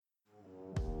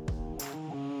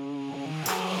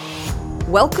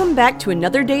Welcome back to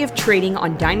another day of trading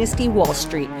on Dynasty Wall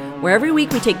Street, where every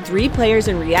week we take 3 players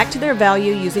and react to their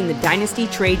value using the Dynasty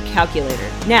Trade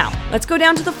Calculator. Now, let's go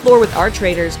down to the floor with our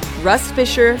traders, Russ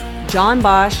Fisher, John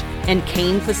Bosch, and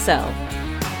Kane Fassell.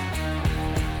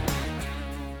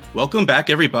 Welcome back,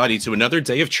 everybody, to another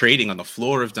day of trading on the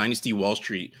floor of Dynasty Wall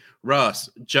Street. Russ,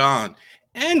 John,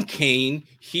 and Kane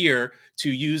here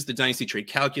to use the Dynasty Trade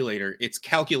Calculator. It's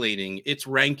calculating, it's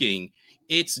ranking,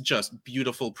 it's just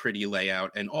beautiful, pretty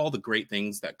layout, and all the great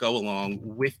things that go along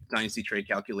with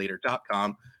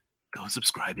DynastyTradeCalculator.com. Go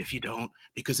subscribe if you don't,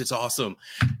 because it's awesome.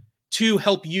 To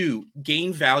help you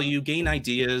gain value, gain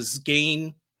ideas,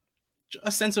 gain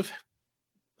a sense of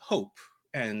hope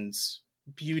and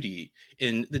beauty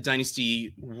in the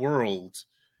Dynasty world.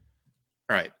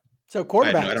 All right. So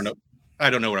quarterbacks. I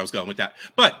don't know where I was going with that,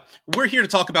 but we're here to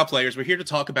talk about players. We're here to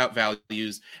talk about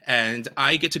values, and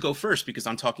I get to go first because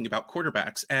I'm talking about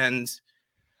quarterbacks, and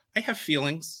I have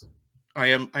feelings. I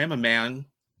am a man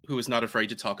who is not afraid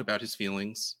to talk about his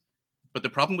feelings, but the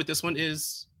problem with this one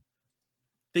is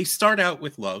they start out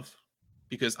with love,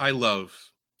 because I love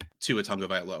Tua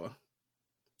Tagovailoa,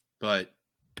 but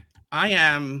I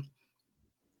am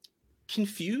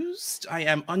confused. I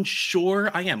am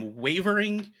unsure. I am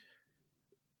wavering.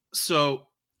 So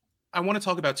I want to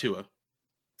talk about Tua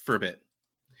for a bit.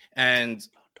 And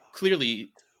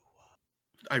clearly,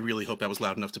 I really hope that was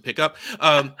loud enough to pick up.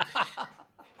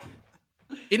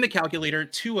 In the calculator,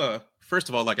 Tua, first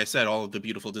of all, like I said, all of the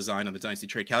beautiful design on the Dynasty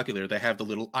Trade Calculator, they have the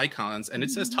little icons and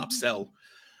it says top sell.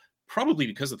 Probably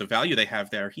because of the value they have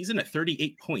there. He's in at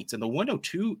 38 points and the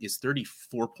 102 is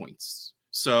 34 points.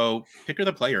 So pick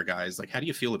the player, guys. Like, how do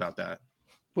you feel about that?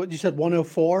 What you said,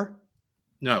 104?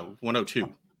 No,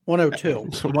 102.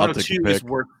 102. So 102 is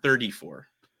worth 34.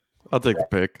 I'll take the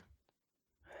pick.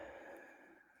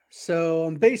 So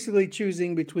I'm basically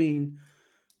choosing between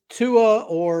Tua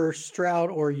or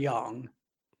Stroud or Young.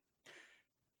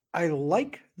 I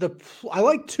like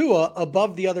Tua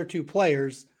above the other 2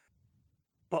 players,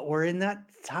 but we're in that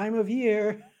time of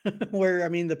year where, I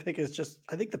mean, the pick is just,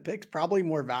 I think the pick's probably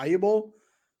more valuable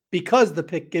because the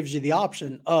pick gives you the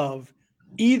option of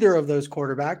either of those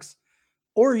quarterbacks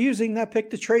or using that pick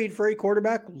to trade for a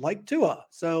quarterback like Tua.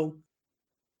 So,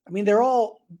 I mean, they're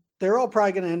all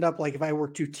probably going to end up, like, if I were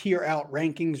to tier out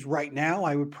rankings right now,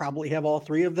 I would probably have all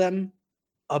 3 of them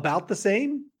about the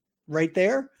same right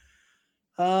there.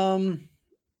 I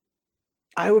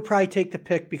would probably take the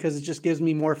pick because it just gives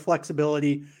me more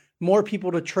flexibility, more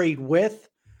people to trade with.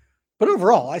 But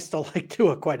overall, I still like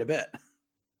Tua quite a bit.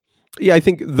 Yeah, I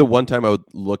think the one time I would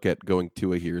look at going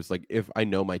Tua here is like if I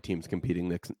know my team's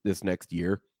competing this next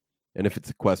year, and if it's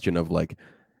a question of like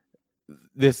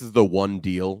this is the one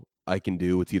deal I can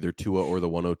do, it's either Tua or the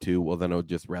 102. Well, then I would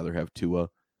just rather have Tua.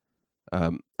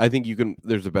 I think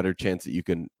there's a better chance that you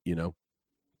can,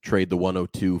 trade the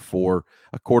 102 for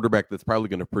a quarterback that's probably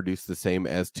going to produce the same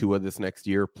as Tua this next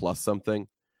year plus something,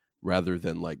 rather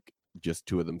than like just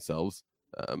Tua themselves.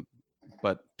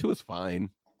 But Tua's fine.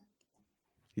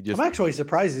 I'm actually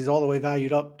surprised he's all the way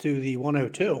valued up to the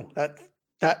 102.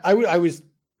 I was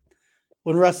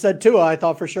when Russ said Tua, I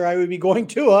thought for sure I would be going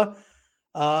Tua.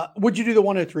 Would you do the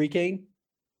 103, Kane?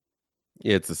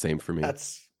 Yeah, it's the same for me.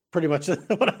 That's pretty much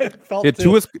what I felt. Yeah,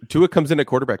 Tua comes in at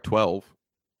quarterback 12.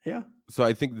 Yeah. So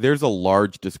I think there's a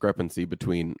large discrepancy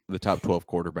between the top 12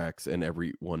 quarterbacks and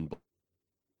everyone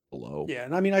below. Yeah,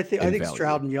 and I mean I think value.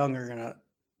 Stroud and Young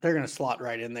they're gonna slot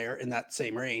right in there in that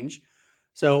same range.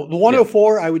 So the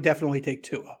 104, I would definitely take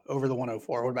Tua over the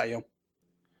 104. What about you?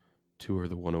 Tua or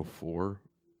the 104?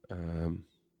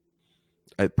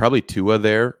 Probably Tua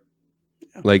there.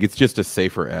 Yeah. Like, it's just a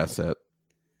safer asset.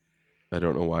 I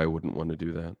don't know why I wouldn't want to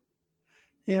do that.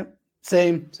 Yeah,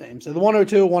 same. So the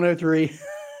 102, 103,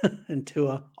 and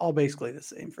Tua, all basically the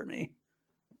same for me.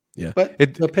 Yeah. But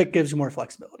the pick gives you more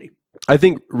flexibility. I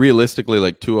think realistically,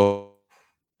 like, Tua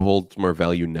holds more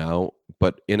value now,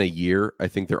 but in a year, I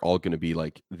think they're all going to be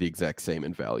like the exact same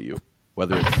in value.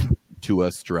 Whether it's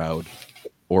Tua, Stroud,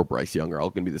 or Bryce Young are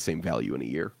all going to be the same value in a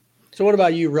year. So what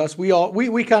about you, Russ? We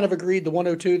kind of agreed the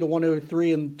 102, the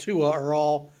 103, and Tua are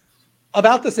all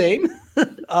about the same.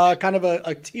 Kind of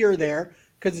a tier there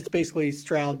because it's basically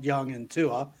Stroud, Young, and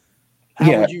Tua.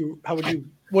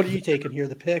 What are you taking here?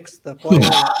 The picks, the players?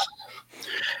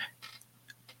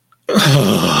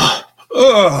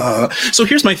 So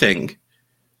here's my thing.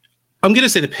 I'm going to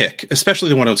say the pick, especially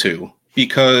the 102,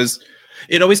 because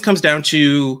it always comes down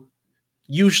to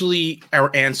usually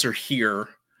our answer here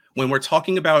when we're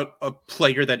talking about a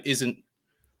player that isn't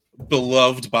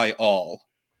beloved by all.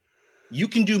 You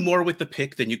can do more with the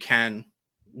pick than you can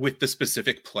with the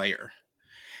specific player.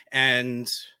 And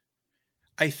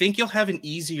I think you'll have an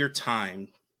easier time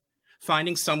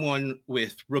finding someone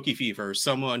with rookie fever,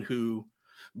 someone who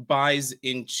buys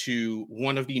into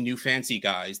one of the new fancy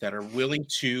guys that are willing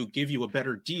to give you a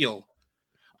better deal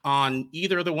on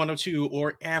either the 102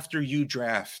 or after you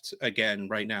draft again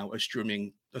right now,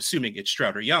 assuming it's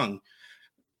Stroud or Young,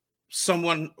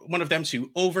 one of them two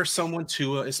over someone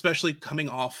Tua, especially coming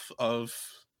off of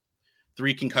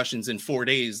 3 concussions in 4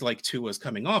 days like Tua's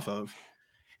coming off of.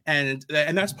 And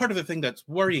that's part of the thing that's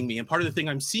worrying me, and part of the thing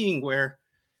I'm seeing where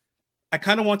I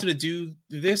kind of wanted to do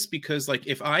this because, like,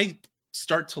 if I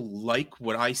start to like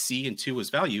what I see in Tua's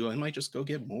value, I might just go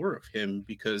get more of him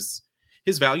because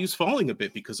his value's falling a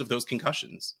bit because of those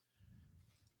concussions.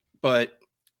 But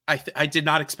I did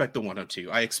not expect the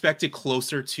 102. I expected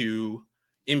closer to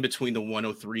in between the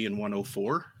 103 and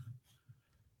 104.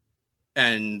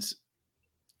 And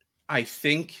I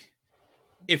think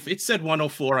if it said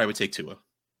 104, I would take Tua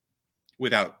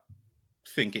without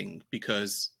thinking,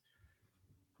 because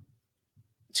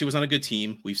Tua's on a good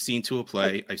team. We've seen Tua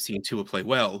play. I've seen Tua play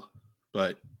well.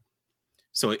 But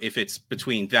so if it's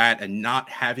between that and not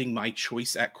having my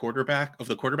choice at quarterback of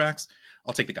the quarterbacks,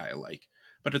 I'll take the guy I like.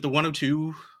 But at the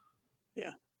 102,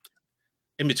 yeah,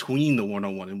 in between the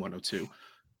 101 and 102,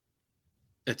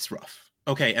 it's rough.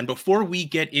 Okay, and before we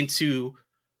get into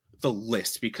the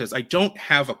list, because I don't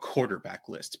have a quarterback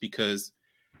list, because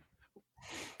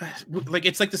like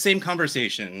it's like the same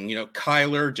conversation, you know,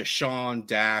 Kyler, Deshaun,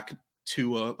 Dak,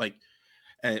 Tua, like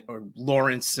or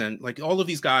Lawrence, and like all of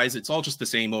these guys, it's all just the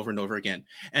same over and over again.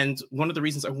 And one of the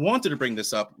reasons I wanted to bring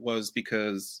this up was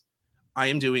because I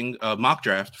am doing a mock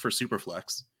draft for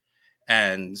Superflex,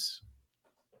 and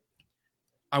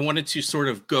I wanted to sort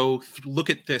of go look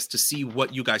at this to see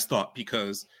what you guys thought,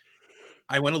 because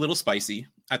I went a little spicy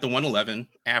at the 111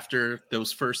 after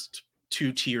those first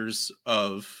 2 tiers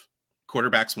of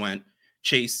quarterbacks went.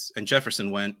 Chase and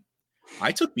Jefferson went.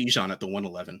 I took Bijan at the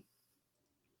 111.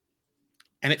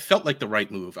 And it felt like the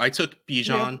right move. I took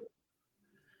Bijan. Yeah.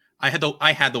 I had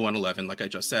the 111, like I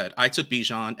just said. I took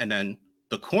Bijan, and then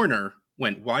the corner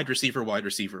went wide receiver,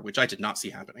 which I did not see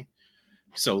happening.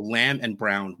 So Lamb and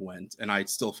Brown went, and I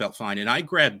still felt fine. And I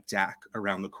grabbed Dak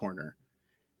around the corner.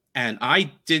 And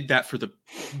I did that for the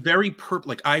very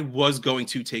like I was going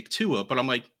to take Tua, but I'm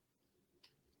like,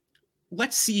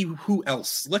 let's see who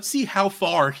else. Let's see how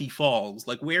far he falls,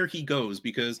 like where he goes,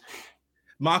 because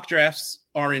mock drafts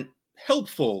aren't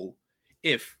helpful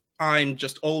if I'm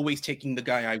just always taking the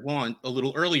guy I want a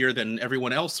little earlier than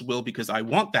everyone else will because I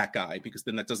want that guy, because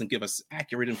then that doesn't give us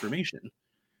accurate information.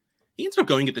 He ends up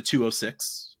going at the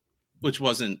 206, which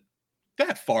wasn't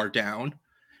that far down.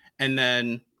 And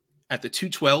then at the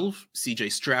 212, CJ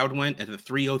Stroud went. At the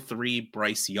 303,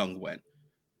 Bryce Young went.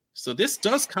 So this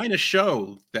does kind of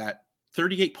show that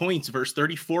 38 points versus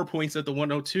 34 points at the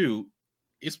 102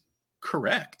 is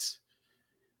correct,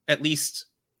 at least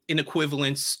in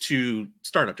equivalence to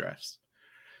startup drafts.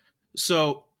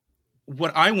 So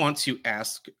what I want to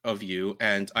ask of you,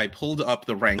 and I pulled up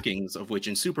the rankings of which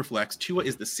in Superflex, Tua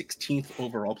is the 16th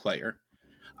overall player.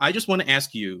 I just want to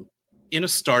ask you, in a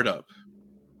startup,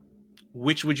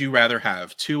 which would you rather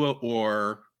have, Tua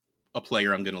or a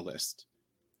player I'm going to list?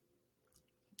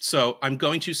 So I'm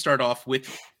going to start off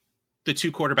with the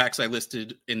 2 quarterbacks I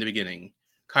listed in the beginning: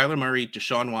 Kyler Murray,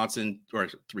 Deshaun Watson, or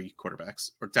 3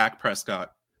 quarterbacks, or Dak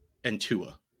Prescott and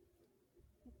Tua.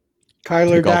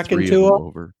 Kyler, Dak, and Tua.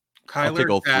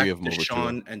 Kyler, Dak,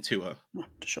 Deshaun, and Tua.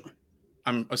 Deshaun.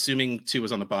 I'm assuming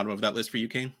Tua's on the bottom of that list for you,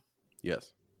 Kane?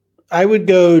 Yes. I would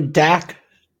go Dak,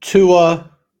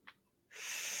 Tua,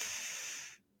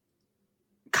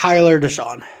 Kyler,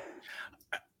 Deshaun.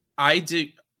 I do.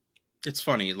 It's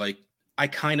funny. Like, I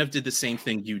kind of did the same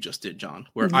thing you just did, John,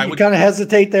 where I would kind of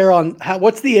hesitate there on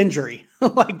what's the injury.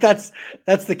 Like that's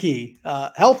the key.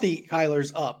 Healthy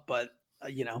Kyler's up, but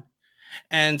you know.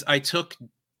 And I took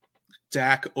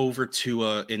Dak over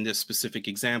Tua in this specific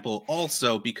example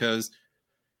also because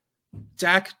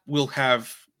Dak will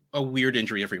have a weird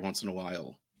injury every once in a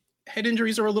while. Head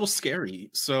injuries are a little scary.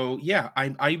 So yeah,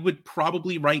 I would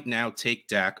probably right now take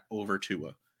Dak over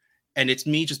Tua. And it's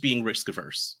me just being risk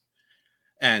averse.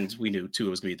 And we knew Tua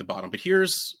was going to be at the bottom. But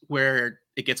here's where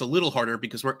it gets a little harder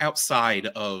because we're outside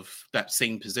of that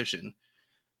same position.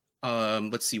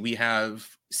 Let's see. We have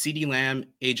CeeDee Lamb,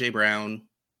 AJ Brown,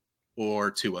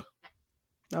 or Tua.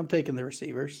 I'm taking the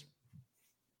receivers.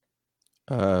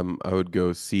 I would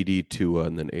go CD, Tua,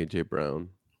 and then AJ Brown.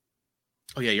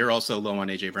 Oh, yeah. You're also low on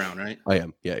AJ Brown, right? I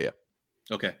am. Yeah.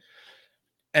 Okay.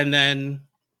 And then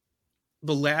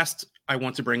the last I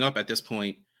want to bring up at this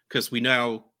point, because we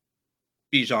know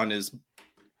Bijan is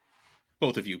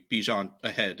both of you, Bijan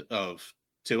ahead of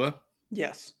Tua.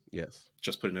 Yes. Yes.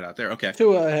 Just putting it out there. Okay.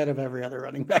 Tua ahead of every other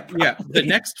running back. Yeah. probably. The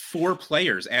next 4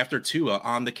 players after Tua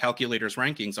on the calculator's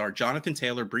rankings are Jonathan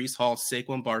Taylor, Breece Hall,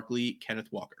 Saquon Barkley,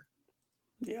 Kenneth Walker.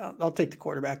 Yeah, I'll take the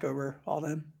quarterback over all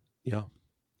them. Yeah.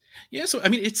 Yeah. So, I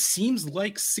mean, it seems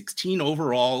like 16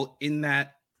 overall in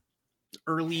that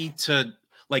early to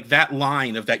like that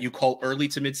line of that you call early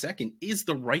to mid second is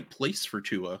the right place for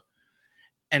Tua.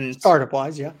 And Startup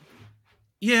wise, yeah.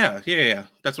 Yeah.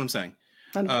 That's what I'm saying.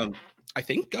 And I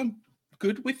think I'm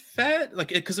good with that. Like,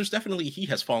 because there's definitely he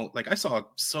has fallen. Like, I saw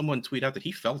someone tweet out that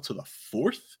he fell to the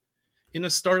 4th in a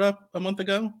startup a month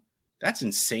ago. That's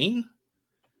insane.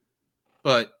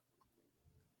 But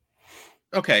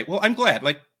okay, well, I'm glad.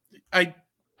 Like, I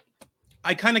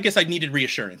kind of guess I needed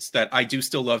reassurance that I do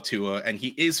still love Tua and he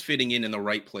is fitting in the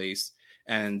right place,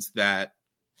 and that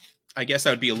I guess I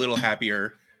would be a little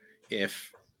happier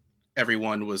if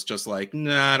everyone was just like,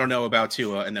 nah, I don't know about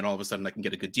Tua, and then all of a sudden I can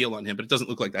get a good deal on him. But it doesn't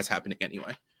look like that's happening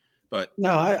anyway. But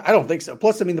no, I don't think so.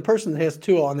 Plus, I mean, the person that has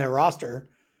Tua on their roster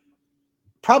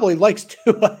probably likes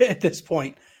Tua at this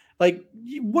point. Like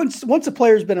once a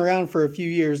player's been around for a few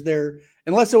years,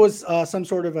 unless it was some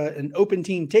sort of an open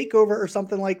team takeover or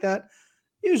something like that,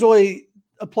 usually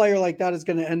a player like that is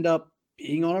going to end up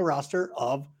being on a roster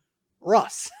of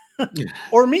Russ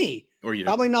or me, or you.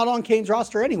 Probably not on Kane's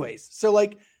roster anyways. So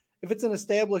like, if it's an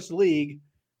established league,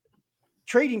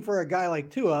 trading for a guy like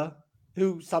Tua,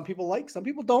 who some people like, some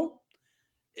people don't,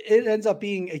 it ends up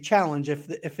being a challenge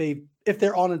if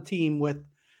they're on a team with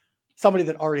somebody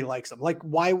that already likes them. Like,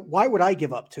 why would I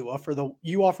give up Tua for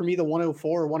you offer me the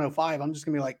 104 or 105? I'm just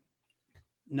gonna be like,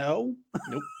 no,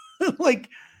 nope. like,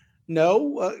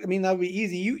 no. I mean, that would be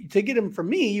easy. To get him from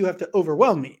me, you have to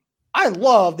overwhelm me. I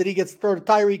love that he gets thrown to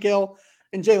Tyreek Hill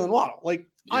and Jalen Waddle. Like,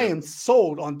 yeah. I am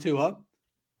sold on Tua.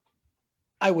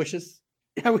 I wish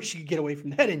he could get away from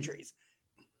the head injuries.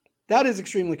 That is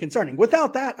extremely concerning.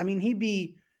 Without that, I mean, he'd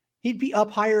be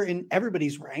up higher in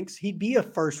everybody's ranks. He'd be a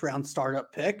first-round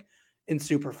startup pick in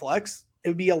Superflex. It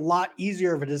would be a lot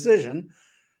easier of a decision.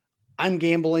 I'm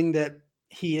gambling that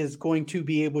he is going to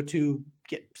be able to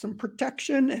get some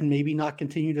protection and maybe not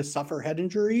continue to suffer head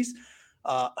injuries.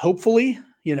 Hopefully,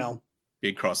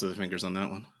 big cross of the fingers on that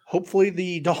one. Hopefully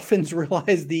the Dolphins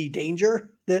realize the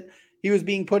danger that he was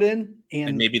being put in,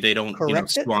 and maybe they don't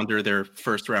squander their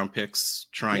first round picks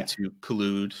trying to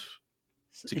collude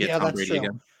to get Tom Brady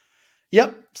again.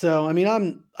 Yep. So I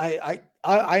mean, I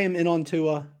am in on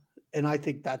Tua, and I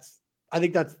think that's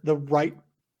the right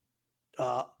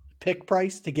pick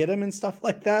price to get him and stuff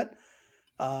like that.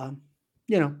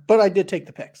 But I did take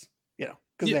the picks,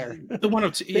 because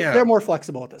they're more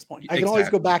flexible at this point. I can always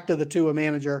go back to the Tua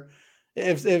manager.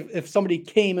 If somebody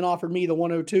came and offered me the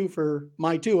 102 for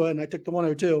my Tua and I took the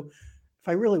 102, if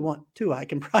I really want Tua, I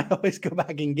can probably always go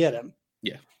back and get him.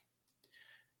 Yeah.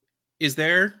 Is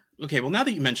there, okay, well, now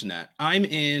that you mentioned that, I'm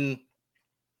in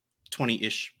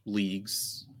 20-ish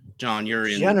leagues. John, you're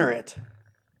in. Generate.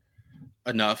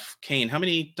 Enough. Kane, how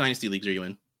many dynasty leagues are you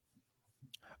in?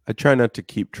 I try not to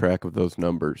keep track of those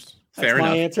numbers. Fair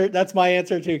enough. Answer. That's my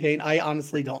answer too, Kane. I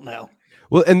honestly don't know.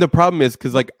 Well, and the problem is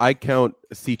because I count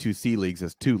C2C leagues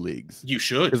as 2 leagues. You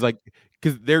should,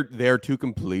 because they're 2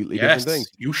 completely different things.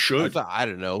 You should. I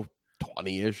don't know,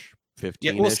 20-ish, 15-ish.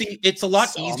 Yeah, well, see, it's a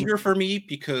lot easier for me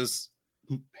because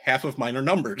half of mine are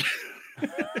numbered.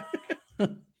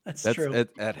 That's true.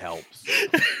 That helps.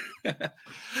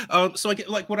 So I get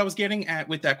what I was getting at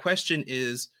with that question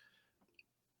is,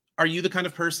 are you the kind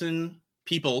of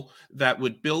people that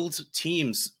would build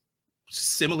teams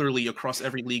similarly across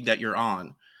every league that you're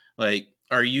on? Like,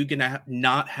 are you gonna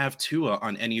not have Tua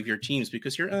on any of your teams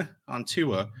because you're on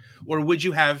Tua, or would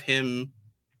you have him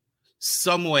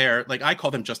somewhere? Like, I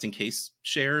call them just in case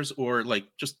shares, or like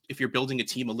just if you're building a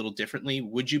team a little differently,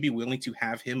 would you be willing to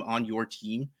have him on your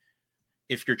team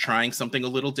if you're trying something a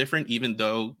little different, even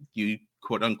though you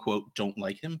quote unquote don't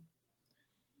like him?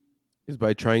 Is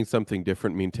by trying something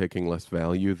different mean taking less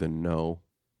value? Then no.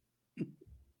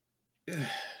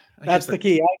 That's the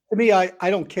key. To me, I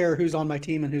don't care who's on my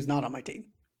team and who's not on my team.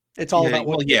 It's all about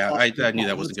what. Well, I knew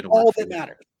that wasn't going to work. All that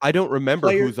matters. I don't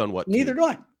remember who's on what team. Neither do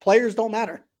I. Players don't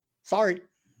matter. Sorry.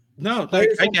 No,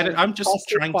 I get it. I'm just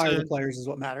trying to. Players is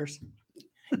what matters.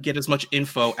 Get as much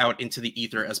info out into the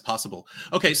ether as possible.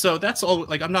 Okay, so that's all.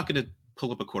 Like, I'm not going to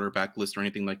pull up a quarterback list or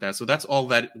anything like that. So that's all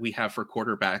that we have for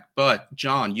quarterback. But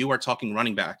John, you are talking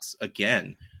running backs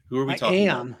again. Who are we talking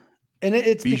about? And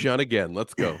it's Bijan again.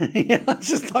 Let's go. Yeah, let's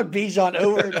just talk Bijan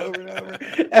over and over and over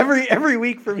every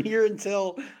week from here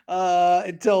until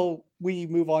we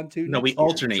move on to. No, we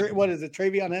alternate. What is it?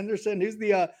 Travion Henderson. Who's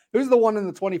the one in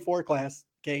the 24 class?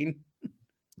 Kane.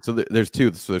 So there's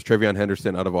two. So there's Trevion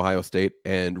Henderson out of Ohio State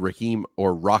and Raheem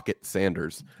or Rocket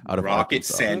Sanders out of Rocket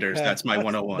Arkansas. Sanders. Okay. That's my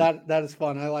 101. That is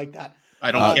fun. I like that.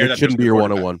 I don't care. It shouldn't be your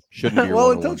 101. Shouldn't be your Well,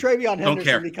 101. until Trevion Don't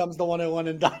care. Henderson becomes the 101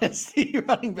 in Dynasty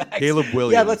running backs. Caleb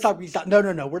Williams. Yeah, let's talk Bijan.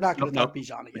 No. We're not going to Nope. talk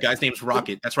Bijan again. The guy's name's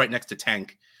Rocket. That's right next to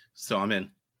Tank. So I'm in.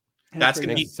 And That's pretty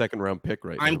gonna He's be- a second round pick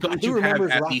right I'm now. going Who to have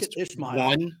remembers at Rocket least Ishmael?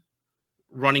 one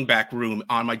running back room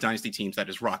on my dynasty teams that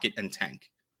is Rocket and Tank.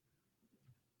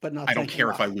 but not I don't Tank care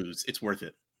and if I Rocket. lose. It's worth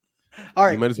it. All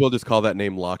You right, might as well just call that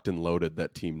name Locked and Loaded,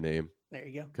 that team name, there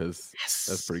you go. because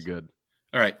that's pretty good.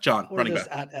 All right, John, Or running just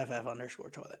back. at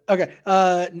FF_toilet.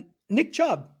 Okay, Nick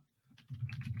Chubb.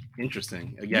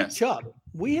 Interesting. Nick Yes. Chubb.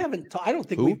 We haven't. I don't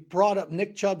think Who? we've brought up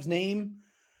Nick Chubb's name,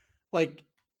 like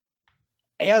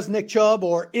as Nick Chubb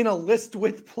or in a list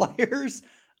with players.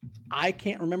 I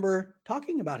can't remember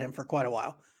talking about him for quite a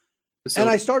while. So And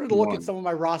I started to look at one. some of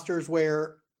my rosters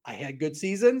where I had good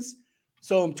seasons.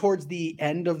 So I'm towards the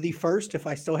end of the first, if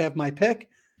I still have my pick.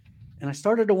 And I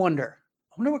started to wonder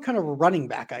what kind of running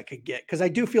back I could get. Because I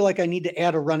do feel like I need to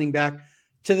add a running back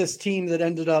to this team that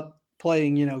ended up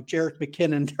playing, Jerick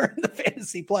McKinnon during the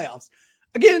fantasy playoffs.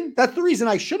 Again, that's the reason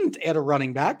I shouldn't add a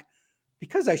running back,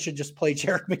 because I should just play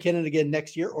Jerick McKinnon again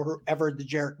next year, or whoever the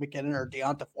Jerick McKinnon or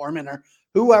Deonta Foreman or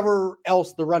whoever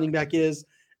else the running back is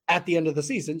at the end of the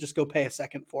season. Just go pay a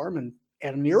second for him and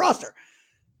add him to your roster.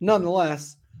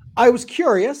 Nonetheless, I was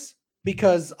curious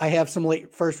because I have some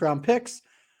late first round picks.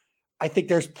 I think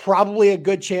there's probably a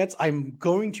good chance I'm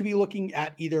going to be looking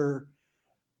at either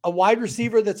a wide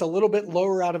receiver that's a little bit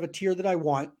lower out of a tier that I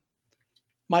want,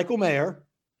 Michael Mayer,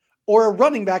 or a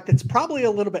running back that's probably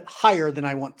a little bit higher than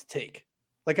I want to take.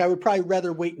 Like I would probably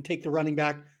rather wait and take the running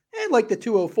back and like the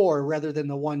 204 rather than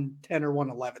the 110 or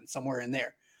 111, somewhere in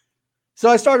there. So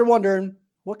I started wondering,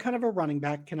 what kind of a running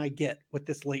back can I get with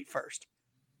this late first?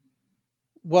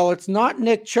 Well, it's not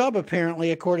Nick Chubb,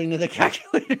 apparently, according to the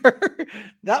calculator.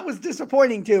 That was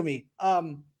disappointing to me.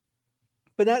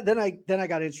 But then I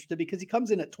got interested because he comes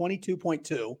in at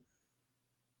 22.2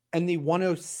 and the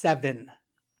 107,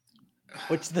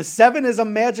 which the 7 is a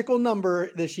magical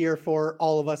number this year for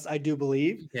all of us, I do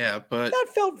believe. Yeah, but That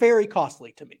felt very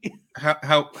costly to me.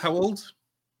 how old?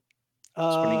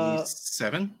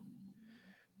 27?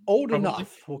 Old Probably.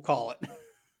 enough, we'll call it.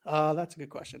 That's a good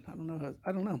question.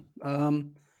 I don't know.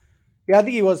 Yeah, I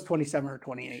think he was 27 or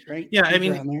 28, right? Yeah, I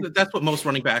He's around mean, there. that's what most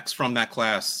running backs from that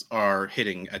class are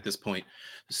hitting at this point.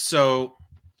 So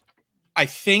I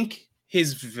think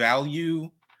his value,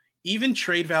 even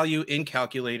trade value in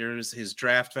calculators, his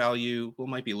draft value,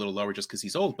 might be a little lower just because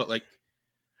he's old, but like,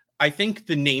 I think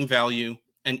the name value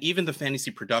and even the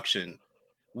fantasy production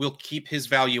will keep his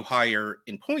value higher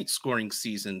in point scoring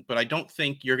season, but I don't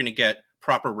think you're going to get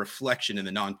proper reflection in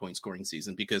the non-point scoring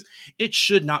season because it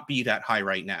should not be that high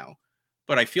right now.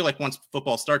 But I feel like once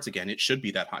football starts again, it should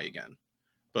be that high again.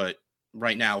 But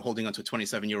right now, holding onto a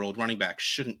 27-year-old running back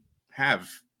shouldn't have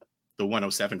the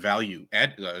 107 value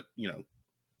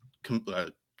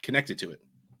connected to it.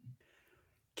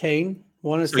 Kane,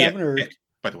 107 So, yeah, or pick,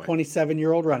 by the way.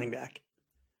 27-year-old running back.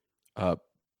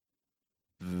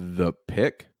 The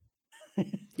pick.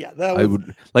 Yeah, that I was,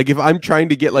 would like if I'm trying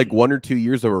to get like 1 or 2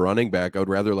 years of a running back, I would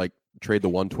rather like trade the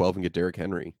 112 and get Derrick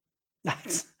Henry.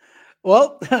 that's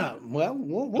well,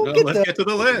 we'll Let's get to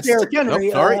the list. Derrick Henry.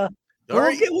 Nope,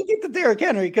 sorry. We'll get to Derrick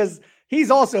Henry because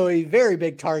he's also a very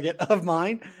big target of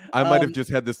mine. I might have just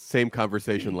had this same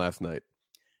conversation last night.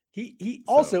 He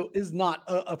also is not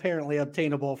apparently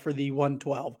obtainable for the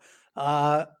 112,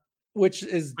 which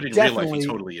is But in real life, definitely he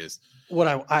totally is. what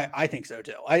I think so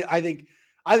too. I think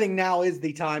now is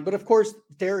the time. But of course,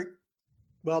 Derrick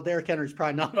Henry's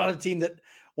probably not on a team that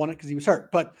won it because he was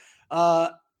hurt. But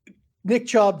Nick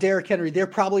Chubb, Derrick Henry, they're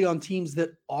probably on teams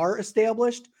that are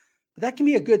established. But that can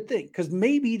be a good thing because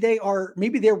maybe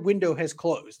their window has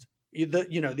closed.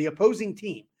 The opposing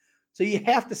team. So you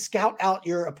have to scout out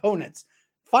your opponents.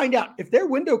 Find out if their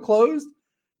window closed.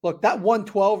 Look, that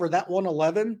 112 or that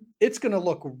 111, it's going to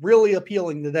look really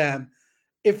appealing to them.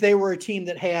 If they were a team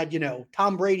that had,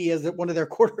 Tom Brady as one of their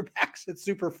quarterbacks at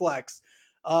super flex,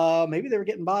 maybe they were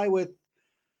getting by with,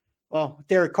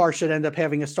 Derek Carr should end up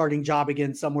having a starting job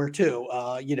again somewhere too.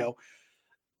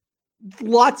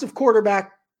 Lots of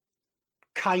quarterback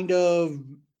kind of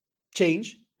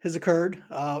change has occurred.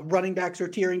 Running backs are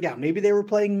tearing down. Maybe they were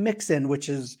playing Mixon, which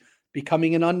is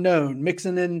becoming an unknown.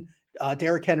 Mixon and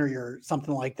Derrick Henry or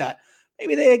something like that.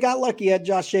 Maybe they got lucky at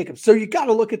Josh Jacobs. So you got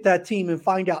to look at that team and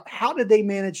find out how did they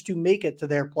manage to make it to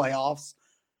their playoffs,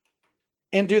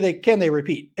 and can they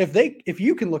repeat? If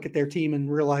you can look at their team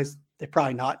and realize they're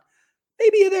probably not,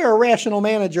 maybe they're a rational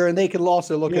manager and they can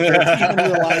also look at their team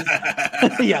and realize,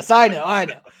 yes, I know.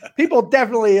 People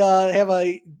definitely have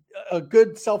a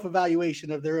good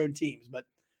self-evaluation of their own teams, but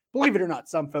believe it or not,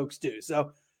 some folks do.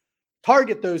 So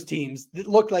target those teams that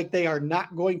look like they are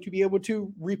not going to be able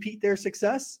to repeat their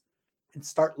success and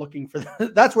start looking for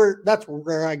them. That's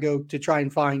where I go to try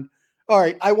and find, all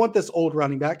right, I want this old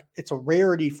running back. It's a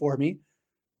rarity for me.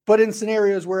 But in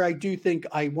scenarios where I do think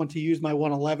I want to use my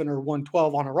 111 or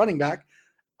 112 on a running back,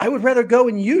 I would rather go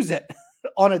and use it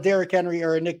on a Derrick Henry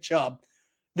or a Nick Chubb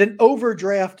than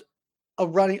overdraft a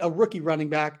rookie running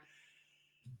back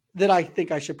that I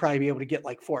think I should probably be able to get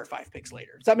like 4 or 5 picks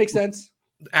later. Does that make sense?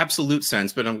 Absolute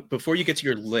sense. But before you get to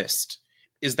your list,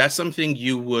 is that something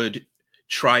you would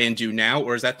try and do now,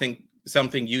 or is that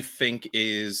something you think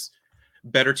is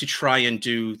better to try and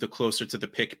do the closer to the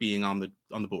pick being on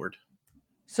the board?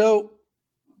 So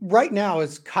right now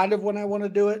is kind of when I want to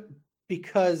do it,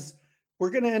 because we're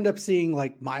going to end up seeing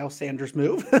like Miles Sanders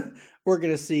move. We're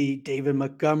going to see David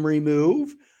Montgomery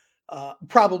move. We're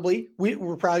probably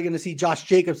going to see Josh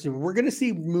Jacobs move. We're going to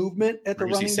see movement at the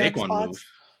running back spots.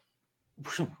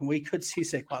 We could see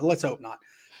Saquon. Let's hope not.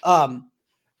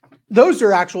 Those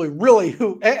are actually really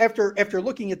who, after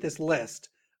looking at this list,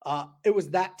 it was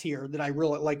that tier that I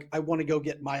really like. I want to go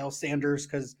get Miles Sanders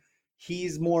because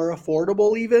he's more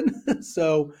affordable even.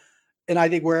 So, and I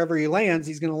think wherever he lands,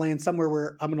 he's going to land somewhere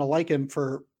where I'm going to like him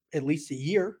for at least a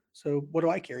year. So what do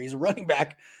I care? He's a running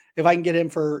back. If I can get him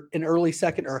for an early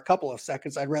second or a couple of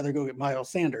seconds, I'd rather go get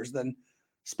Miles Sanders than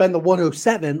spend the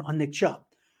 107 on Nick Chubb.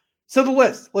 So the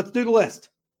list, let's do the list.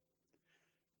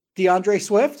 DeAndre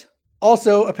Swift,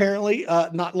 also apparently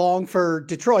not long for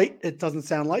Detroit. It doesn't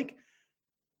sound like.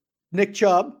 Nick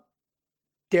Chubb,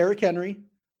 Derrick Henry,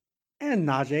 and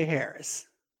Najee Harris.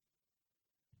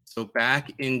 So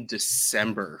back in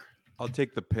December. I'll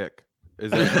take the pick. Are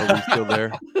we still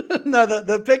there? No,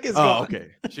 the pick is gone. Oh,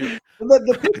 okay. Shoot.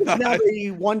 The pick is now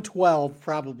the 112,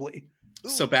 probably.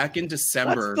 So back in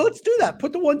December. Let's do that.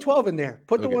 Put the 112 in there.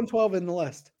 Put the 112 in the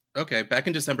list. Okay. Back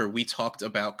in December, we talked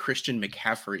about Christian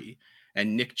McCaffrey,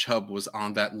 and Nick Chubb was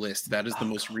on that list. That is the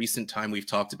most recent time we've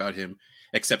talked about him.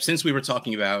 Except since we were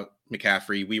talking about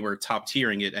McCaffrey, we were top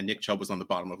tiering it, and Nick Chubb was on the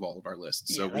bottom of all of our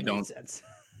lists. So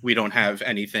we don't have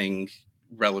anything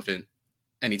relevant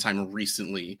anytime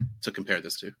recently to compare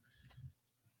this to.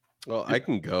 Well, I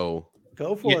can go.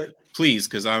 Go for it, please,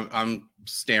 because I'm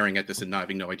staring at this and not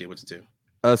having no idea what to do.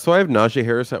 So I have Najee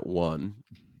Harris at 1.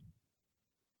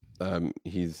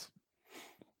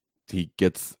 He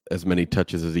gets as many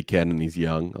touches as he can, and he's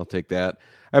young. I'll take that.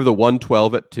 I have the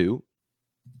 112 at 2.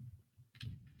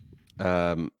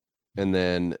 And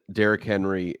then Derrick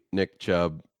Henry, Nick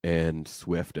Chubb, and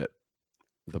Swift at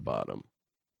the bottom.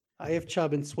 I have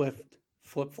Chubb and Swift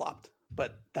flip-flopped,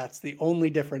 but that's the only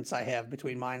difference I have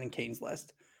between mine and Kane's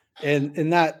list.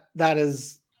 And that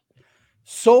is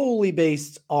solely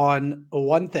based on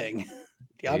one thing.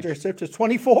 DeAndre Swift is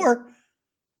 24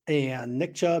 and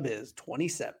Nick Chubb is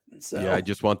 27. So yeah, I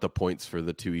just want the points for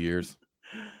the 2 years.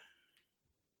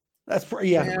 That's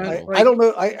I don't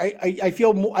know. I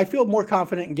feel more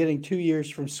confident in getting 2 years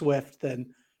from Swift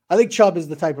than I think Chubb is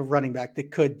the type of running back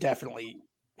that could definitely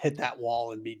hit that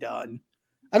wall and be done.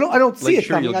 I don't see it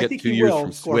coming. I think 2 years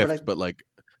from Swift, but like,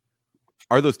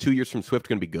 are those 2 years from Swift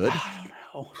going to be good? I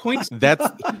don't know. Points.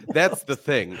 That's the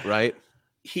thing, right?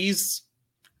 He's,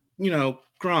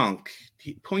 Gronk.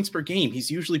 Points per game.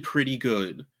 He's usually pretty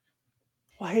good.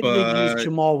 Why do they use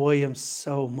Jamal Williams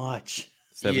so much?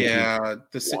 17. Yeah,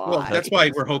 that's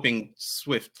why we're hoping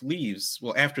Swift leaves.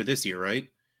 Well, after this year, right?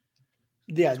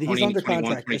 Yeah, he's under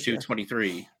contract 22,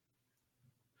 23.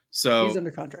 So he's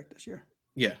under contract this year.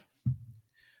 Yeah.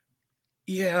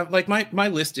 Yeah, like my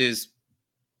list is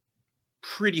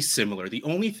pretty similar. The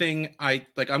only thing I'm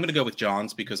going to go with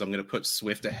John's because I'm going to put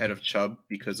Swift ahead of Chubb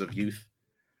because of youth.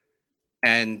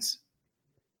 And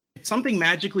something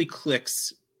magically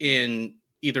clicks in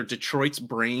either Detroit's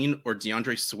brain or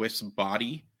DeAndre Swift's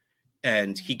body,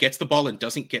 and he gets the ball and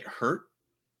doesn't get hurt.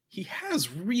 He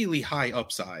has really high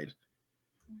upside.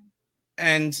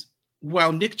 And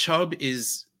while Nick Chubb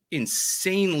is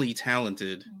insanely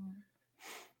talented,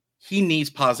 he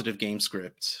needs positive game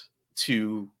script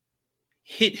to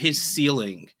hit his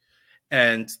ceiling,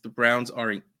 and the Browns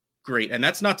aren't great. And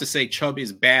that's not to say Chubb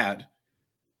is bad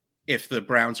if the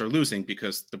Browns are losing,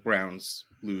 because the Browns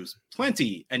lose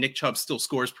plenty and Nick Chubb still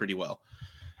scores pretty well.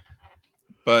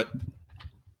 But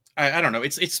I don't know.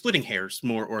 It's splitting hairs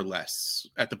more or less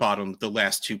at the bottom, the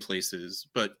last 2 places.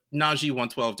 But Najee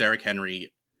 112, Derrick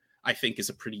Henry, I think is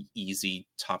a pretty easy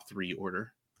top 3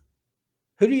 order.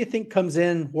 Who do you think comes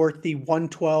in worth the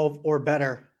 112 or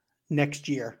better? next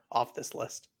year off this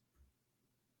list?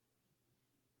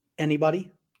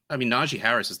 Anybody? I mean, Najee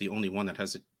Harris is the only one that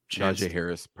has a chance. Najee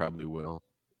Harris probably will.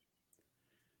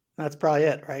 That's probably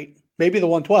it, right? Maybe the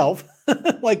 112.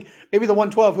 Like maybe the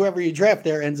 112, whoever you draft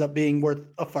there ends up being worth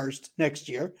a first next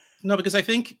year. No, because I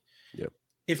think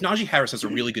if Najee Harris has a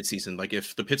really good season, like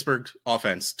if the Pittsburgh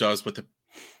offense does what the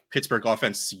Pittsburgh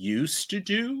offense used to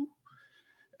do,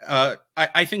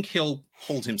 I think he'll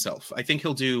hold himself. I think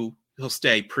he'll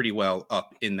stay pretty well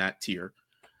up in that tier.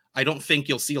 I don't think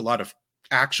you'll see a lot of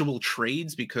actual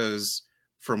trades because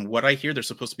from what I hear, there's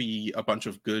supposed to be a bunch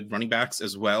of good running backs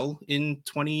as well in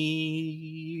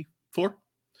 24.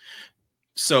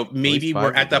 So maybe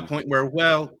we're at that point where,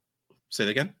 say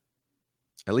that again.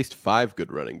 At least 5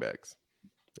 good running backs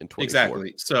in 24.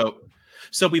 Exactly.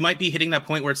 So we might be hitting that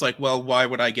point where it's like, well, why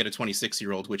would I get a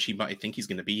 26-year-old, which he might think he's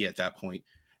going to be at that point?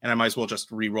 And I might as well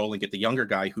just re-roll and get the younger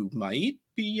guy who might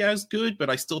be as good, but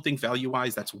I still think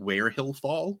value-wise, that's where he'll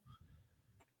fall.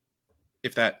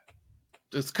 If that,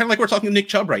 it's kind of like we're talking to Nick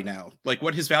Chubb right now. Like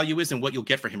what his value is and what you'll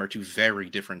get for him are two very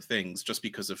different things just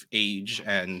because of age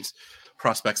and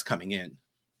prospects coming in.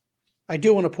 I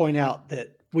do want to point out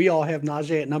that we all have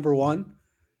Najee at number 1.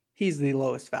 He's the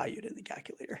lowest valued in the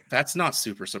calculator. That's not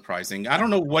super surprising. I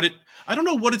don't know what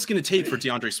it's going to take for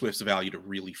DeAndre Swift's value to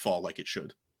really fall like it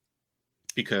should,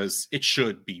 because it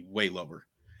should be way lower.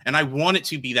 And I want it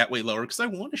to be that way lower because I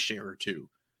want a share or two,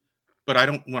 but I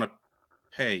don't want to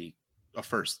pay a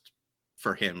first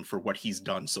for him for what he's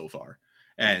done so far.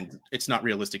 And it's not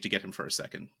realistic to get him for a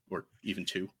second or even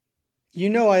 2. You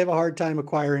know, I have a hard time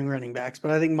acquiring running backs,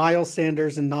 but I think Miles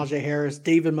Sanders and Najee Harris,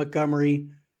 David Montgomery,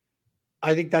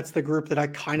 I think that's the group that I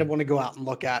kind of want to go out and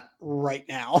look at right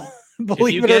now.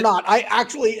 Believe it or not, I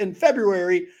actually in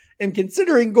February am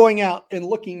considering going out and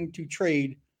looking to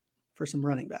trade for some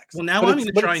running backs. Well, now I'm going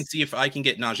to try and see if I can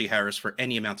get Najee Harris for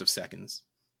any amount of seconds.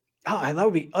 Oh, that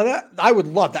would be. I would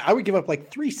love that. I would give up like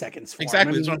 3 seconds for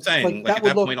exactly. him. That's what I'm saying. Like at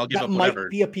that point, I'll give that up whatever.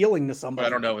 Might be appealing to somebody. But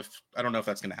I don't know if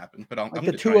that's going to happen. But I'm like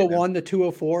the 201, the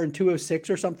 204, and 206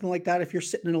 or something like that. If you're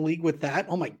sitting in a league with that,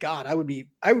 oh my god, I would be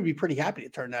pretty happy to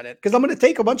turn that in because I'm going to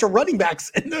take a bunch of running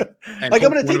backs I'm going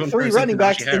to take 3 running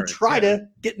backs and try to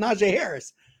get Najee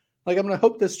Harris. Like I'm going to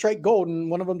hope to strike gold and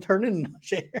one of them turn in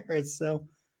Najee Harris. So.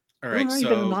 All right, I'm not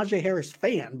even a Najee Harris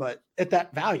fan, but at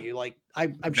that value, like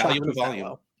I'm shocked with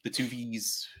volume. The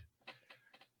 2Vs.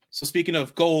 So speaking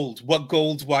of gold, what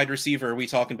gold wide receiver are we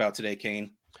talking about today,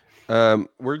 Kane?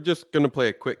 We're just going to play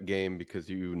a quick game because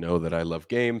you know that I love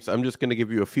games. I'm just going to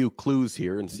give you a few clues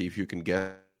here and see if you can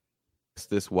guess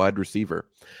this wide receiver.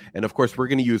 And of course, we're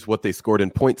going to use what they scored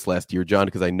in points last year, John,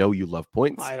 because I know you love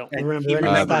points. I don't remember any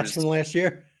stats from last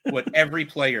year. What every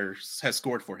player has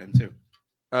scored for him too.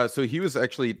 So he was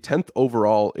actually 10th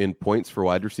overall in points for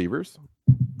wide receivers.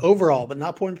 Overall, but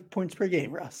not points per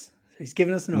game, Russ. He's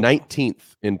giving us an overall. 19th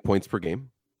in points per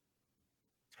game.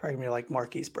 It's probably going to be like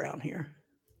Marquise Brown here.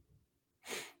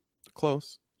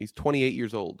 Close. He's 28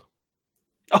 years old.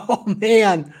 Oh,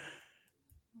 man.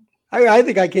 I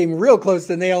think I came real close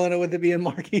to nailing it with it being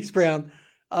Marquise Brown.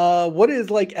 What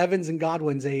is like Evans and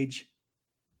Godwin's age?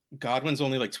 Godwin's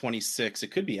only like 26.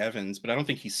 It could be Evans, but I don't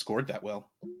think he scored that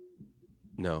well.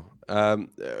 No.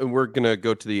 We're going to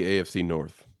go to the AFC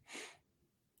North.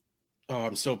 Oh,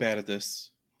 I'm so bad at this.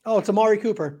 Oh, it's Amari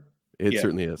Cooper. It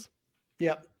certainly is.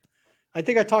 Yep. I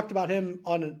think I talked about him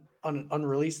on an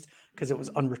unreleased, because it was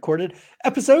unrecorded,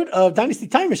 episode of Dynasty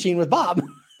Time Machine with Bob.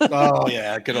 Oh,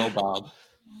 yeah. Good old Bob.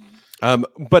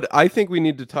 But I think we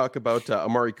need to talk about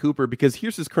Amari Cooper because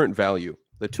here's his current value,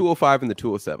 the 205 and the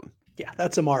 207. Yeah,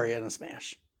 that's Amari in a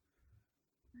smash.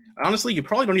 Honestly, you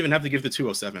probably don't even have to give the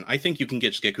 207. I think you can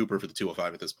get Cooper for the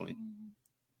 205 at this point.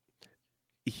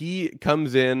 He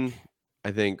comes in,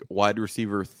 I think, wide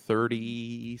receiver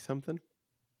 30 something.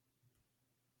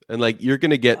 And like you're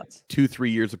going to get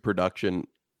 2-3 years of production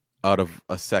out of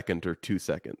a second or 2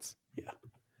 seconds. Yeah.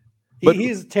 But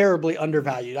he's terribly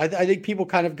undervalued. I think people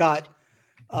kind of got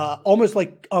almost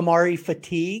like Amari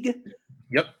fatigue.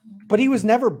 Yep. But he was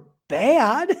never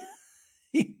bad.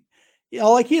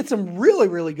 He had some really,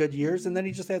 really good years, and then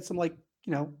he just had some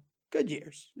good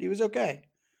years. He was okay.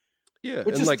 Yeah.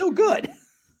 Which is still good.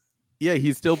 Yeah,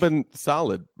 he's still been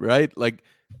solid, right? Like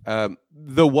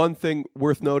the one thing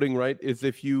worth noting, right, is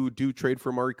if you do trade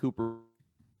for Amari Cooper,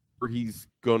 he's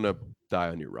gonna die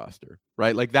on your roster,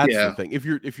 right? Like that's the thing. If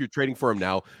you're trading for him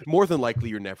now, more than likely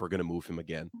you're never gonna move him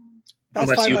again.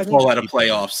 Unless you fall out of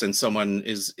playoffs and someone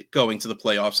is going to the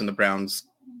playoffs and the Browns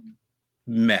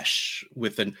mesh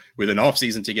with an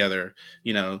offseason together.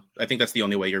 I think that's the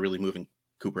only way you're really moving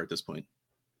Cooper at this point.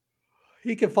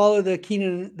 He could follow the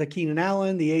Keenan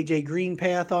Allen, the AJ Green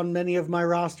path on many of my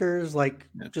rosters. Like,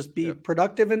 just be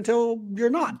productive until you're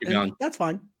not. And that's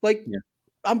fine. Like,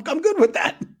 I'm good with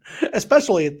that,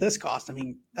 especially at this cost. I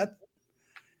mean, that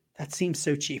seems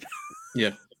so cheap.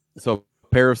 Yeah. So,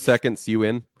 pair of seconds, you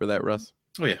in for that, Russ?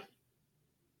 Oh yeah.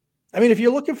 I mean, if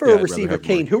you're looking for a receiver,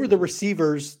 Kane, who are the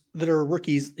receivers that are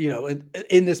rookies? You know,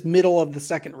 in this middle of the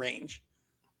second range.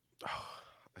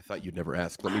 I thought you'd never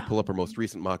ask. Let me pull up our most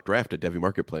recent mock draft at Devy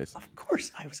Marketplace. Of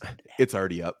course, I was going to ask. It's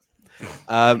already up.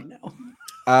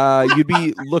 You'd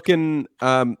be looking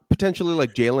potentially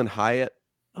like Jalen Hyatt,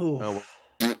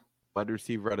 wide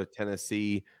receiver out of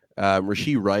Tennessee.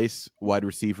 Rashee Rice, wide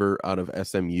receiver out of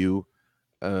SMU.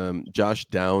 Josh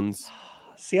Downs.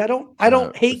 See, I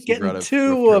don't hate getting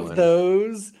two of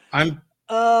those. But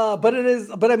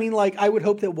I mean, like, I would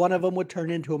hope that one of them would turn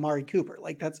into Amari Cooper.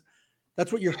 Like, that's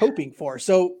what you're hoping for.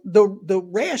 So the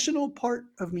rational part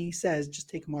of me says just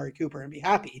take Amari Cooper and be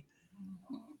happy.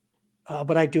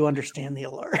 But I do understand the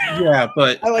allure. Yeah,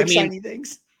 but I like shiny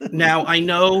things. Now I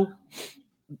know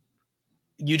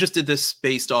you just did this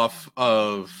based off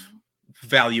of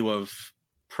value of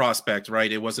prospect,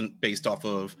 right? It wasn't based off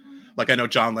of, like, I know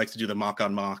John likes to do the mock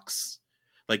on mocks.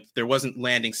 Like, there wasn't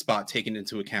landing spot taken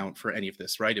into account for any of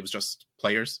this, right? It was just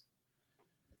players.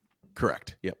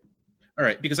 Correct. Yep. All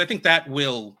right, because I think that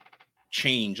will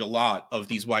change a lot of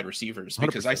these wide receivers.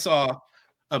 Because 100%. I saw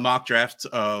a mock draft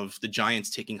of the Giants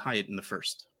taking Hyatt in the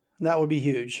first. That would be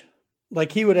huge.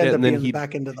 Like, he would end up being the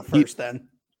back end of the first then.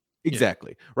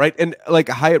 Exactly. Right. And like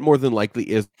Hyatt more than likely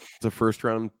is the first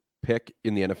round pick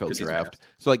in the NFL draft.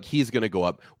 So like he's going to go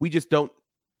up. We just don't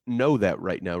know that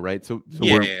right now. Right. So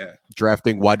we're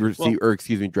drafting wide receiver,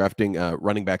 drafting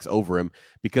running backs over him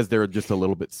because they're just a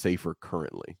little bit safer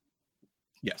currently.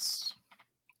 Yes.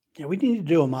 Yeah. We need to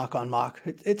do a mock on mock.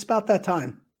 It's about that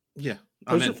time. Yeah.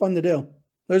 Those are fun to do.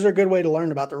 Those are a good way to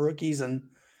learn about the rookies and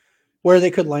where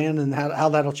they could land and how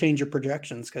that'll change your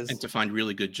projections. And to find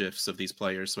really good GIFs of these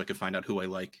players so I can find out who I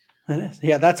like.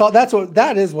 Yeah,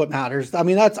 that is what matters. I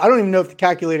mean, I don't even know if the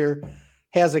calculator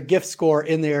has a GIF score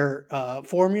in their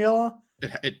formula.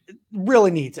 It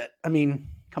really needs it. I mean,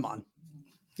 come on.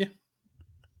 Yeah.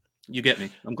 You get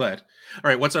me. I'm glad. All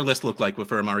right. What's our list look like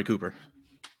for Amari Cooper?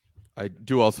 I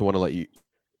do also want to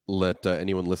let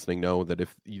anyone listening know that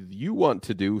if you want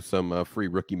to do some free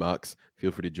rookie mocks,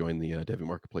 feel free to join the Devy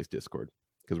Marketplace Discord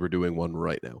because we're doing one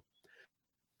right now.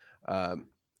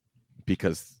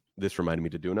 Because this reminded me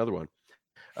to do another one.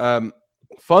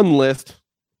 Fun list.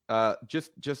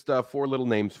 Just 4 little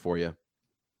names for you.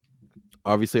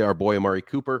 Obviously, our boy Amari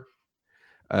Cooper,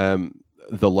 the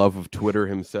love of Twitter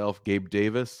himself, Gabe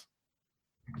Davis,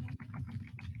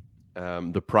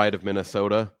 the pride of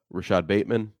Minnesota, Rashad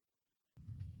Bateman,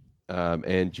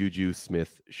 and Juju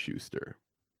Smith-Schuster.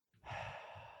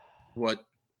 What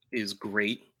is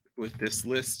great with this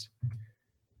list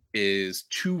is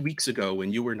 2 weeks ago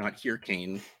when you were not here,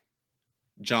 Kane,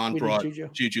 John brought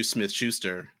Juju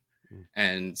Smith-Schuster,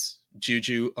 and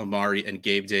Juju, Amari, and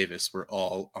Gabe Davis were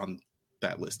all on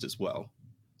that list as well.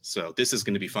 So this is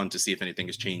going to be fun to see if anything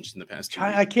has changed in the past 2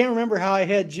 weeks. I can't remember how I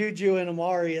had Juju and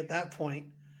Amari at that point.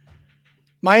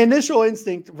 My initial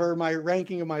instinct for my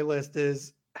ranking of my list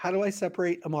is, how do I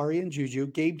separate Amari and Juju?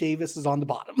 Gabe Davis is on the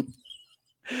bottom.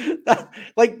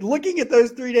 Like, looking at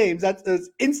those 3 names, that's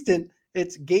instant.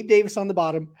 It's Gabe Davis on the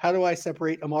bottom. How do I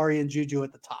separate Amari and Juju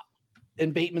at the top?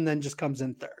 And Bateman then just comes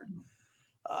in third.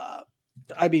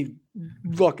 I mean,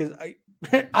 look,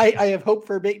 I have hope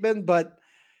for Bateman, but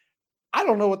I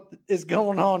don't know what is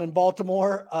going on in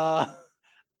Baltimore.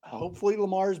 Hopefully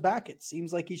Lamar's back. It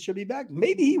seems like he should be back.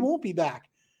 Maybe he won't be back.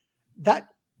 That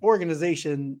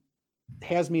organization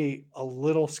has me a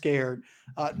little scared.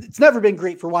 It's never been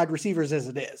great for wide receivers as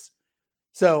it is.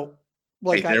 So,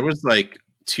 like, there was like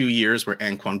 2 years where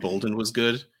Anquan Bolden was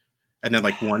good, and then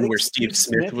like one where Steve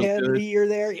Smith was had good. A year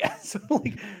there, yeah. So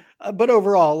like, but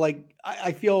overall, like,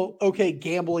 I feel okay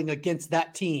gambling against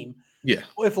that team. Yeah.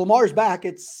 If Lamar's back,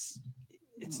 it's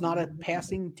not a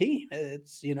passing team.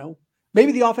 It's,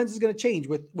 maybe the offense is going to change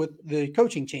with the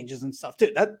coaching changes and stuff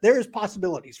too. That there's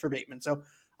possibilities for Bateman. So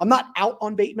I'm not out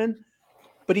on Bateman,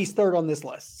 but he's third on this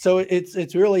list. So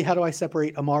it's really, how do I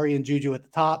separate Amari and Juju at the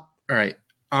top? All right.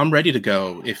 I'm ready to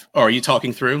go. Are you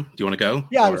talking through? Do you want to go?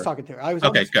 Yeah, I was talking through. I was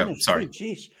okay. Go. Sorry.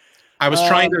 Jeez. I was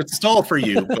trying to stall for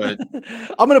you, but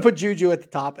I'm going to put Juju at the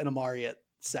top and Amari at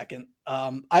second.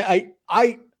 I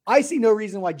see no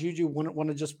reason why Juju wouldn't want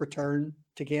to just return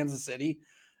to Kansas City.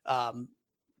 So I'm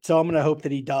going to hope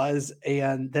that he does,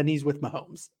 and then he's with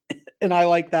Mahomes, and I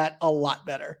like that a lot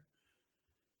better.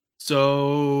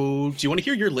 So, do you want to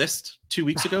hear your list 2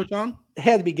 weeks ago, John? It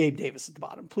had to be Gabe Davis at the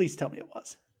bottom. Please tell me it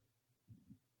was.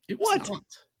 It was What? not.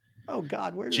 Oh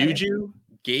God, where did I have Juju,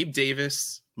 Gabe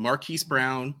Davis, Marquise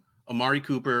Brown, Amari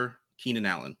Cooper, Keenan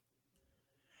Allen.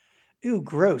 Ew,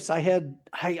 gross. I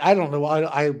don't know.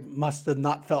 I must have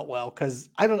not felt well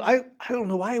because I don't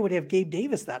know why I would have Gabe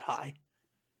Davis that high.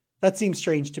 That seems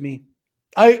strange to me.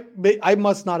 I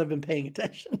must not have been paying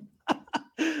attention.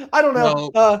 I don't know.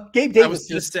 Well, Gabe Davis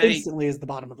just instantly is the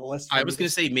bottom of the list. I was going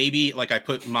to say maybe like I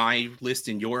put my list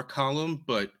in your column,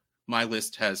 but my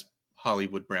list has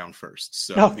Hollywood Brown first.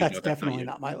 So no, that's definitely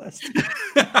not my list.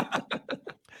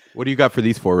 What do you got for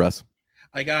these four, Russ?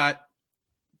 I got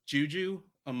Juju,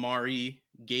 Amari,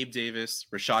 Gabe Davis,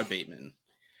 Rashad Bateman.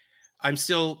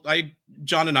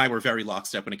 John and I were very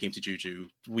lockstep when it came to Juju.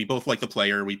 We both like the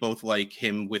player. We both like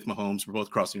him with Mahomes. We're both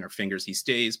crossing our fingers he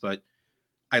stays, but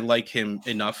I like him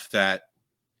enough that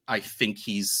I think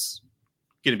he's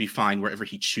going to be fine wherever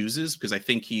he chooses, because I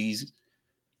think he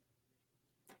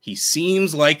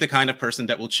seems like the kind of person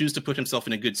that will choose to put himself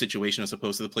in a good situation as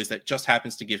opposed to the place that just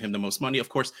happens to give him the most money. Of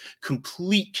course,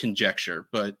 complete conjecture,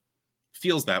 but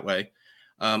feels that way.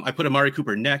 I put Amari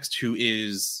Cooper next, who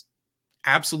is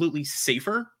absolutely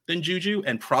safer than Juju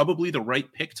and probably the right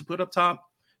pick to put up top.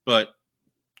 But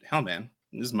hell, man,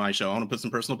 this is my show. I want to put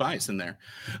some personal bias in there.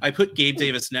 I put Gabe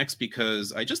Davis next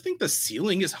because I just think the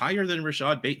ceiling is higher than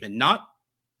Rashad Bateman. Not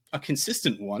a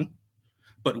consistent one,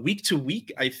 but week to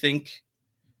week, I think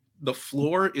the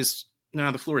floor is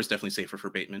definitely safer for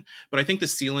Bateman. But I think the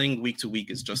ceiling week to week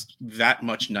is just that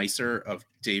much nicer of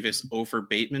Davis over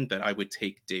Bateman that I would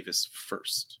take Davis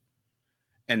first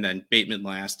and then Bateman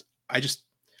last. I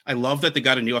love that they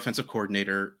got a new offensive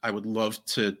coordinator. I would love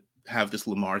to have this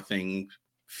Lamar thing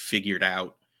figured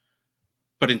out.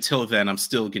 But until then, I'm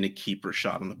still going to keep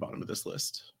Rashad on the bottom of this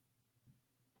list.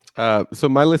 So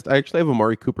my list, I actually have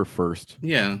Amari Cooper first.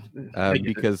 Yeah.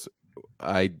 Because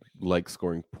I like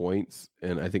scoring points,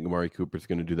 and I think Amari Cooper is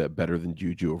going to do that better than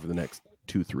Juju over the next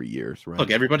 2-3 years. Right?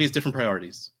 Look, everybody has different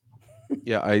priorities.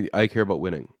 Yeah, I care about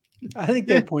winning. I think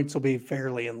their points will be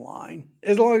fairly in line.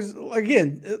 As long as,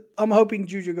 again, I'm hoping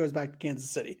Juju goes back to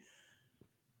Kansas City.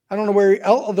 I don't know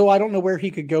where he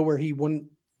could go where he wouldn't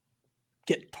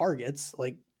get targets.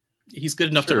 Like, he's good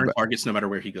enough to earn targets no matter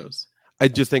where he goes. I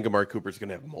just think Amari Cooper's going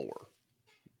to have more.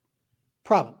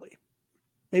 Probably.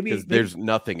 Maybe there's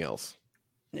nothing else.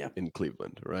 Yeah. In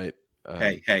Cleveland, right?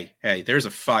 Hey! There's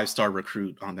a 5-star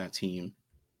recruit on that team.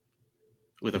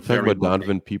 With a talking about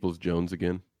Donovan Peoples-Jones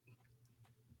again.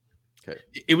 Okay.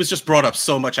 It was just brought up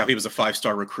so much how he was a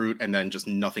 5-star recruit, and then just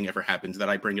nothing ever happens that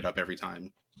I bring it up every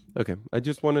time. Okay, I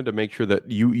just wanted to make sure that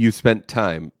you spent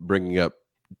time bringing up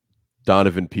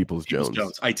Donovan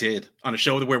Peoples-Jones. I did on a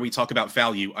show where we talk about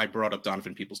value. I brought up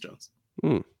Donovan Peoples-Jones.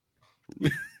 Thank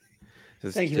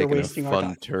you for wasting our time.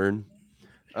 Fun turn.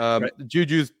 Right.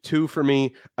 Juju's 2 for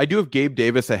me. I do have Gabe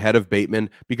Davis ahead of Bateman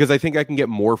because I think I can get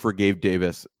more for Gabe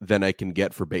Davis than I can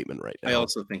get for Bateman right now. I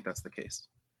also think that's the case.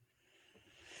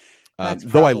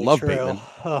 Though I love Bateman.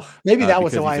 Maybe that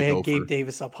was why I had Gabe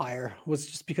Davis up higher, was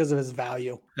just because of his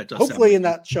value. Hopefully in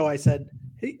that show I said,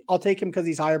 hey, I'll take him because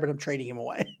he's higher, but I'm trading him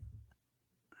away.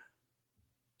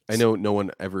 I know no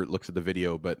one ever looks at the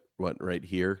video, but right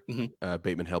here,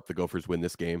 Bateman helped the Gophers win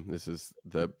this game. This is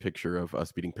the picture of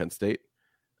us beating Penn State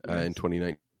in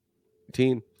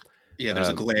 2019. Yeah, there's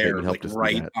a glare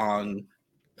right on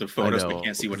the photos, but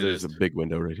can't see what it is. There's a big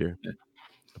window right here. Yeah.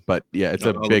 But yeah, it's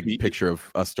a big picture of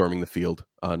us storming the field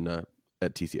on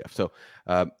at TCF. So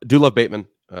do love Bateman,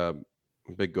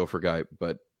 big Gopher guy,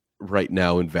 but right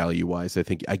now in value wise, I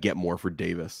think I get more for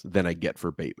Davis than I get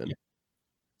for Bateman. Yeah.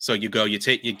 So you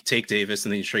take Davis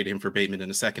and then you trade him for Bateman in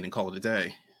a second and call it a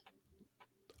day.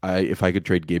 If I could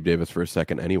trade Gabe Davis for a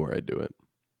second anywhere, I'd do it.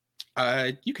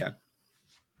 You can.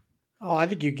 Oh, I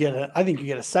think you get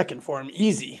a second for him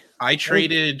easy. I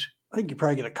think you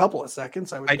probably get a couple of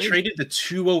seconds. I traded the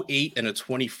 208 and a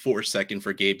 24 second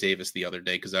for Gabe Davis the other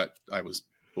day because I was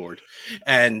bored,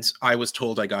 and I was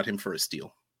told I got him for a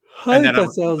steal. And then I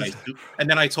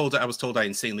was told I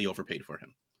insanely overpaid for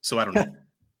him. So I don't know.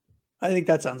 I think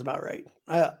that sounds about right.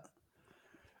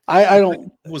 I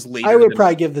would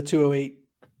probably give the 208.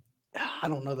 I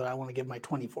don't know that I want to give my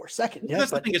 24 second yet.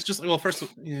 That's the thing. It's just, first,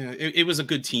 it was a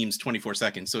good team's 24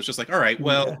 seconds. So it's just like, all right,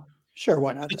 well. Yeah. Sure,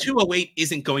 why not? The 208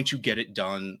 isn't going to get it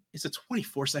done. It's a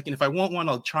 24 second. If I want one,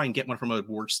 I'll try and get one from a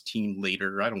worse team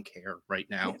later. I don't care right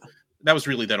now. Yeah. That was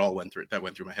really that went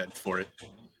through my head for it.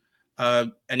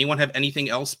 Anyone have anything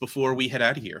else before we head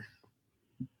out of here?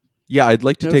 Yeah, I'd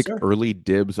like to take early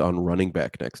dibs on running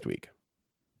back next week.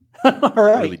 All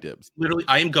right. Early dibs. Literally,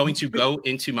 I am going to go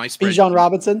into my spreadsheet. Bijan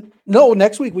Robinson. No,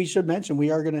 next week we should mention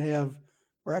we're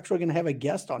actually going to have a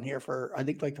guest on here for, I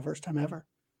think, like the first time ever.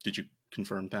 Did you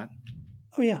confirm that?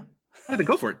 Oh yeah. I had to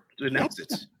go for it. Announce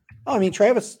it. Oh, I mean,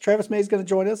 Travis May is going to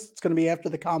join us. It's going to be after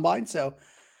the combine. So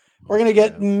we're going to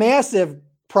get massive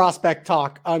prospect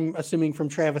talk, I'm assuming, from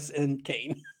Travis and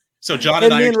Kane. So John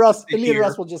And and me I and are Russ, sit and me and here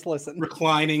Russ will just listen.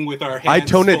 reclining with our hands. I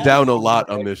tone it down a folded lot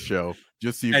on this show,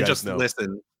 just so you and guys just know.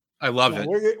 listen. I love Yeah,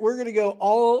 it. we're going to go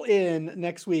all in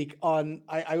next week on,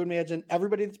 I would imagine,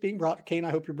 everybody that's being brought. Kane,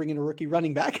 I hope you're bringing a rookie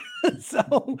running back.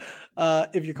 So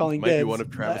if you're calling Might be dibs, one of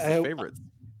Travis's I hope- favorites.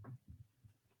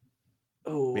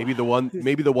 Oh, Maybe the one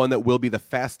that will be the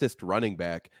fastest running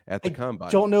back at the combine.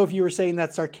 don't know if you were saying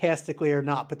that sarcastically or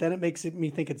not, but then it makes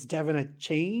me think it's Devin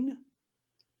Chain.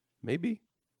 Maybe.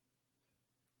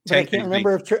 But I can't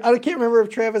remember if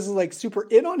Travis is like super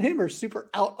in on him or super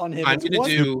out on him. I'm It's going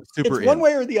to do. Super it's in. one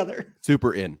way or the other.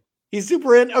 Super in. He's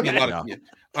super in. Okay. Yeah.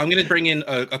 I'm going to bring in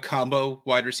a combo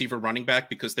wide receiver running back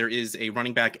because there is a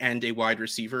running back and a wide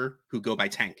receiver who go by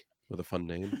Tank. With a fun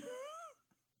name.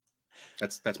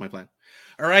 That's my plan.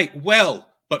 All right. Well,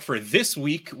 but for this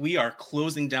week, we are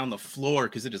closing down the floor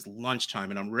because it is lunchtime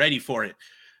and I'm ready for it.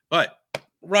 But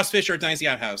Russ Fisher at Dynasty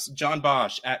Outhouse, John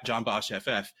Bosch at John Bosch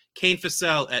FF, Kane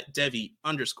Fassell at Devi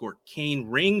 _Kane.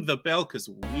 Ring the bell because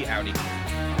we out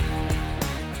here.